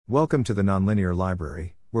Welcome to the Nonlinear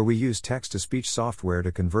Library, where we use text-to-speech software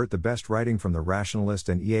to convert the best writing from the rationalist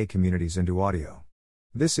and EA communities into audio.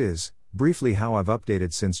 This is, briefly, how I've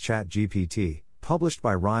updated since ChatGPT, published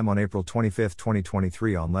by Rime on April 25,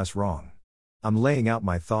 2023 on Less Wrong. I'm laying out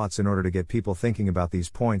my thoughts in order to get people thinking about these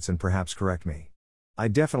points and perhaps correct me. I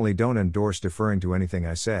definitely don't endorse deferring to anything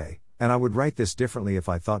I say, and I would write this differently if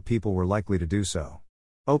I thought people were likely to do so.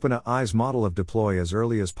 OpenAI's model of deploy as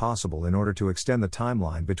early as possible in order to extend the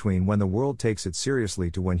timeline between when the world takes it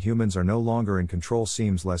seriously to when humans are no longer in control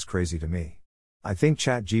seems less crazy to me. I think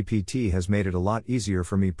ChatGPT has made it a lot easier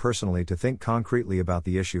for me personally to think concretely about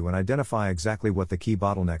the issue and identify exactly what the key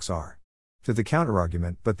bottlenecks are. To the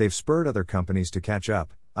counterargument, but they've spurred other companies to catch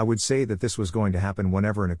up, I would say that this was going to happen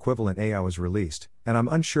whenever an equivalent AI was released, and I'm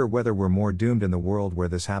unsure whether we're more doomed in the world where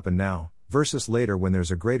this happened now, versus later when there's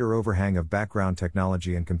a greater overhang of background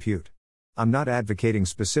technology and compute. I'm not advocating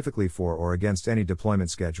specifically for or against any deployment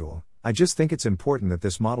schedule, I just think it's important that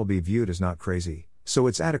this model be viewed as not crazy, so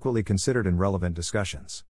it's adequately considered in relevant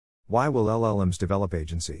discussions. Why will LLMs develop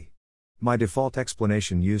agency? My default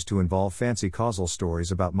explanation used to involve fancy causal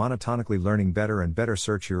stories about monotonically learning better and better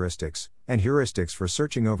search heuristics, and heuristics for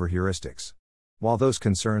searching over heuristics. While those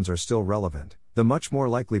concerns are still relevant, the much more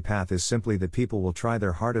likely path is simply that people will try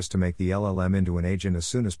their hardest to make the LLM into an agent as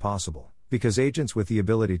soon as possible, because agents with the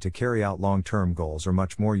ability to carry out long-term goals are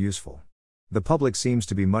much more useful. The public seems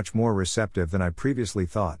to be much more receptive than I previously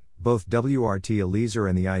thought, both WRT Eliezer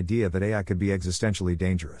and the idea that AI could be existentially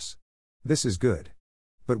dangerous. This is good.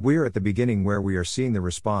 But we're at the beginning where we are seeing the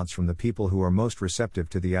response from the people who are most receptive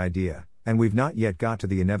to the idea, and we've not yet got to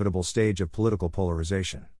the inevitable stage of political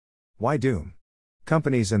polarization. Why doom?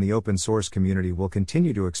 Companies and the open source community will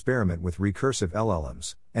continue to experiment with recursive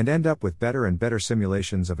LLMs, and end up with better and better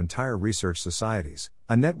simulations of entire research societies,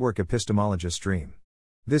 a network epistemologist stream.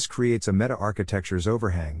 This creates a meta-architectures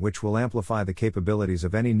overhang which will amplify the capabilities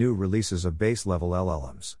of any new releases of base-level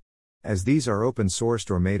LLMs. As these are open-sourced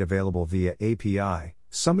or made available via API,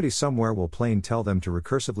 somebody somewhere will plain tell them to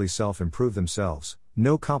recursively self-improve themselves,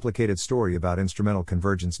 no complicated story about instrumental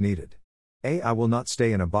convergence needed. AI will not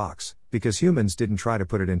stay in a box, because humans didn't try to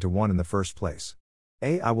put it into one in the first place.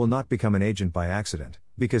 AI will not become an agent by accident,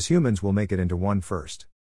 because humans will make it into one first.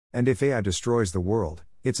 And if AI destroys the world,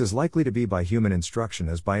 it's as likely to be by human instruction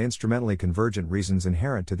as by instrumentally convergent reasons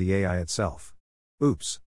inherent to the AI itself.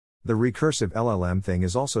 Oops. The recursive LLM thing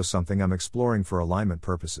is also something I'm exploring for alignment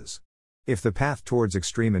purposes. If the path towards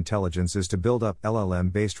extreme intelligence is to build up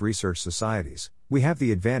LLM-based research societies, we have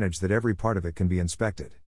the advantage that every part of it can be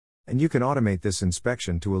inspected. And you can automate this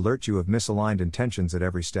inspection to alert you of misaligned intentions at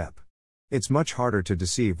every step. It's much harder to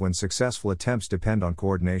deceive when successful attempts depend on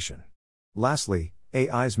coordination. Lastly,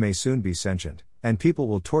 AIs may soon be sentient, and people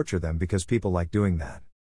will torture them because people like doing that.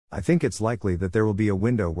 I think it's likely that there will be a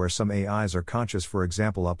window where some AIs are conscious, for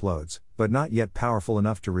example uploads, but not yet powerful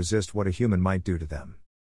enough to resist what a human might do to them.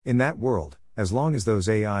 In that world, as long as those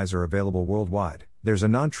AIs are available worldwide, there's a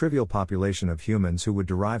non-trivial population of humans who would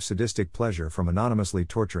derive sadistic pleasure from anonymously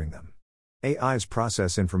torturing them. AIs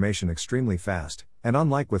process information extremely fast, and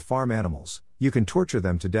unlike with farm animals, you can torture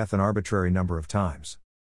them to death an arbitrary number of times.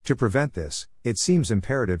 To prevent this, it seems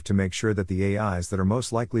imperative to make sure that the AIs that are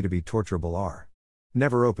most likely to be torturable are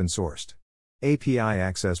never open-sourced. API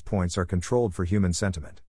access points are controlled for human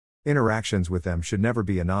sentiment. Interactions with them should never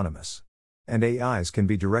be anonymous. And AIs can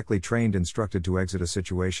be directly trained instructed to exit a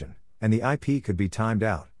situation, and the IP could be timed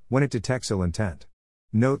out when it detects ill intent.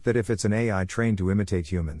 Note that if it's an AI trained to imitate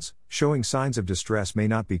humans, showing signs of distress may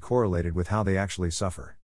not be correlated with how they actually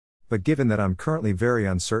suffer. But given that I'm currently very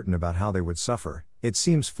uncertain about how they would suffer, it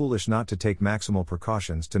seems foolish not to take maximal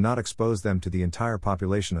precautions to not expose them to the entire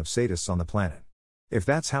population of sadists on the planet. If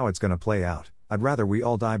that's how it's going to play out, I'd rather we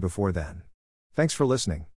all die before then. Thanks for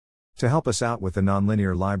listening. To help us out with the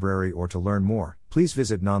Nonlinear Library or to learn more, please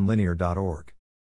visit nonlinear.org.